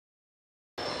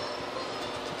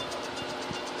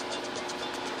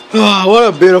Oh,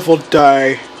 what a beautiful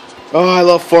day. Oh, I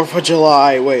love 4th of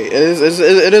July. Wait, it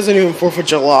isn't even 4th of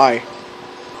July.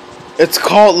 It's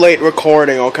called late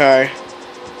recording, okay?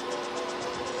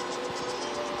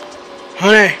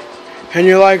 Honey, can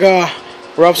you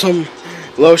rub some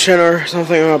lotion or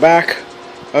something on my back?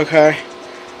 Okay.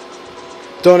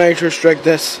 Don't age restrict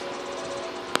this.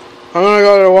 I'm gonna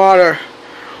go to the water.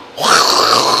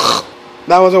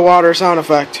 That was a water sound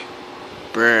effect.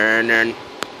 Brandon.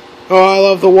 Oh, I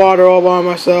love the water all by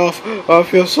myself. Oh, it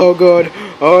feels so good.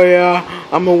 Oh yeah,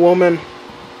 I'm a woman.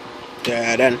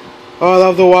 Dead. Oh, I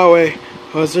love the water.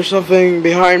 Oh, is there something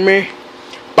behind me?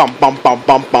 Bum bum bum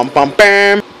bum bum bum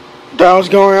bam. What the hell's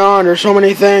going on? There's so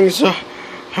many things. I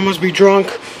must be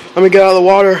drunk. Let me get out of the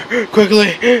water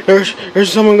quickly. There's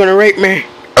someone gonna rape me.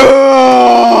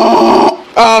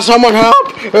 Someone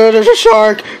help! There's a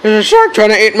shark. There's a shark trying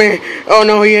to eat me. Oh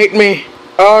no, he ate me.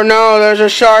 Oh no, there's a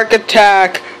shark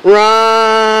attack. Run!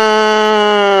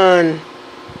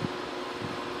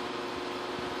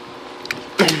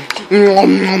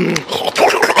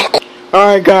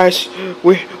 Alright guys,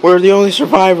 we're the only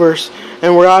survivors,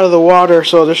 and we're out of the water,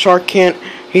 so the shark can't,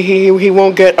 he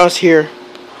won't get us here.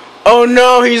 Oh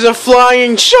no, he's a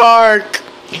flying shark!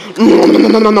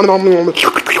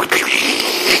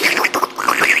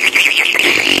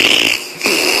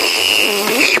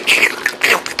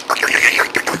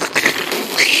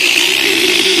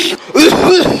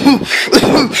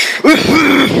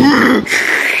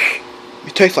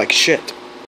 You taste like shit.